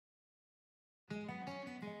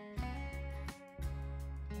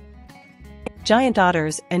giant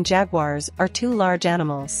otters and jaguars are two large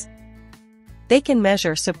animals. They can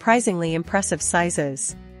measure surprisingly impressive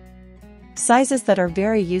sizes. Sizes that are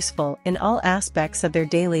very useful in all aspects of their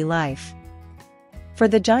daily life. For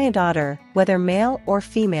the giant otter, whether male or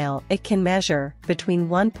female, it can measure between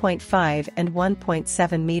 1.5 and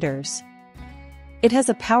 1.7 meters. It has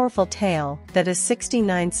a powerful tail that is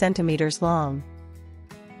 69 centimeters long.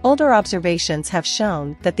 Older observations have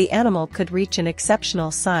shown that the animal could reach an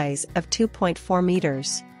exceptional size of 2.4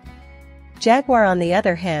 meters. Jaguar, on the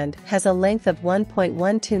other hand, has a length of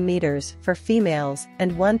 1.12 meters for females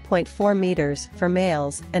and 1.4 meters for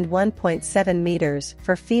males and 1.7 meters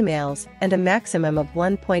for females and a maximum of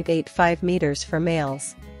 1.85 meters for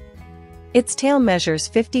males. Its tail measures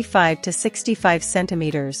 55 to 65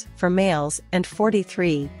 centimeters for males and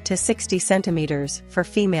 43 to 60 centimeters for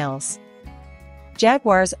females.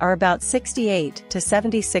 Jaguars are about 68 to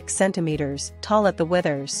 76 centimeters tall at the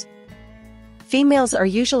withers. Females are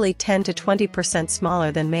usually 10 to 20% smaller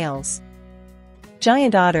than males.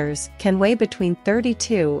 Giant otters can weigh between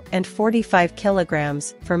 32 and 45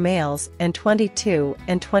 kilograms for males and 22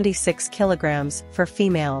 and 26 kilograms for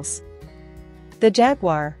females. The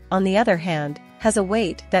jaguar, on the other hand, has a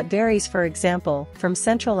weight that varies, for example, from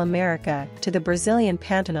Central America to the Brazilian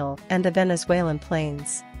Pantanal and the Venezuelan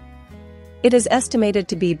plains. It is estimated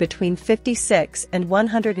to be between 56 and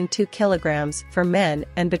 102 kilograms for men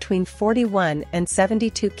and between 41 and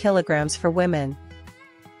 72 kilograms for women.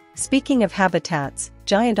 Speaking of habitats,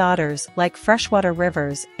 giant otters like freshwater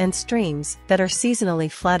rivers and streams that are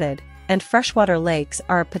seasonally flooded, and freshwater lakes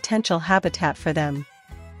are a potential habitat for them.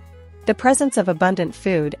 The presence of abundant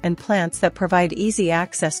food and plants that provide easy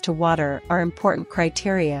access to water are important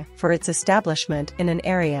criteria for its establishment in an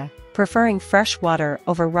area, preferring fresh water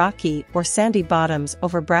over rocky or sandy bottoms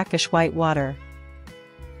over brackish white water.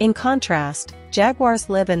 In contrast, jaguars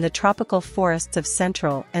live in the tropical forests of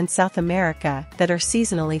Central and South America that are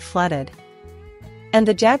seasonally flooded. And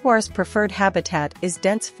the jaguar's preferred habitat is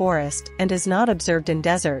dense forest and is not observed in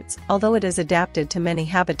deserts, although it is adapted to many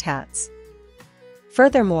habitats.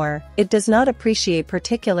 Furthermore, it does not appreciate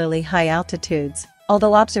particularly high altitudes,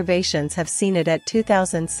 although observations have seen it at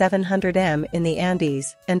 2,700 m in the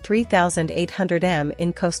Andes and 3,800 m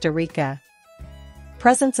in Costa Rica.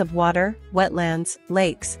 Presence of water, wetlands,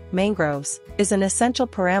 lakes, mangroves, is an essential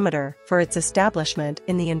parameter for its establishment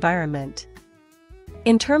in the environment.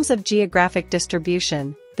 In terms of geographic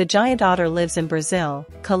distribution, the giant otter lives in Brazil,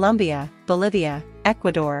 Colombia, Bolivia,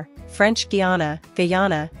 Ecuador, French Guiana,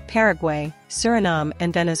 Guyana, Paraguay, Suriname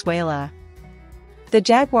and Venezuela. The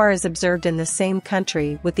jaguar is observed in the same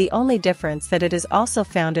country, with the only difference that it is also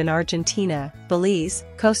found in Argentina, Belize,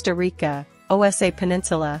 Costa Rica, OSA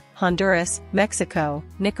Peninsula, Honduras, Mexico,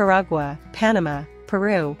 Nicaragua, Panama,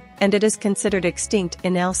 Peru, and it is considered extinct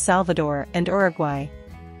in El Salvador and Uruguay.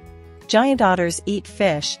 Giant otters eat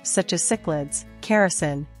fish such as cichlids,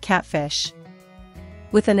 kerasin, catfish.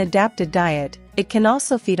 With an adapted diet, it can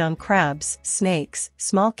also feed on crabs, snakes,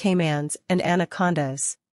 small caimans, and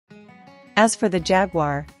anacondas. As for the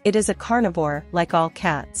jaguar, it is a carnivore like all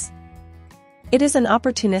cats. It is an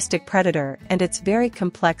opportunistic predator and its very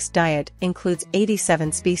complex diet includes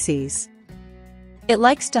 87 species. It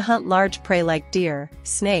likes to hunt large prey like deer,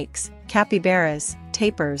 snakes, capybaras,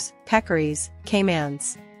 tapirs, peccaries,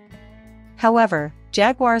 caimans. However,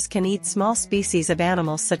 jaguars can eat small species of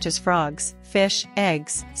animals such as frogs, fish,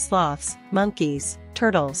 eggs, sloths, monkeys,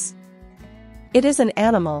 turtles. It is an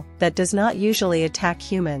animal that does not usually attack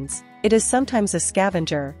humans. It is sometimes a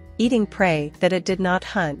scavenger, eating prey that it did not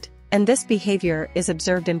hunt, and this behavior is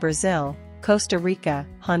observed in Brazil, Costa Rica,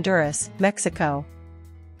 Honduras, Mexico.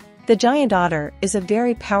 The giant otter is a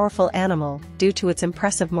very powerful animal due to its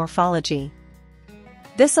impressive morphology.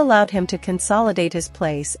 This allowed him to consolidate his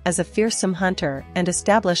place as a fearsome hunter and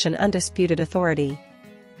establish an undisputed authority.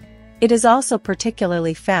 It is also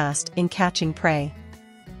particularly fast in catching prey.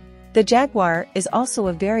 The jaguar is also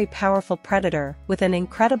a very powerful predator with an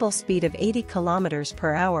incredible speed of 80 kilometers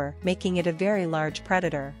per hour, making it a very large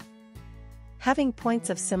predator. Having points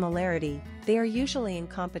of similarity, they are usually in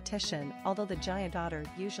competition, although the giant otter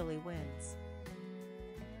usually wins.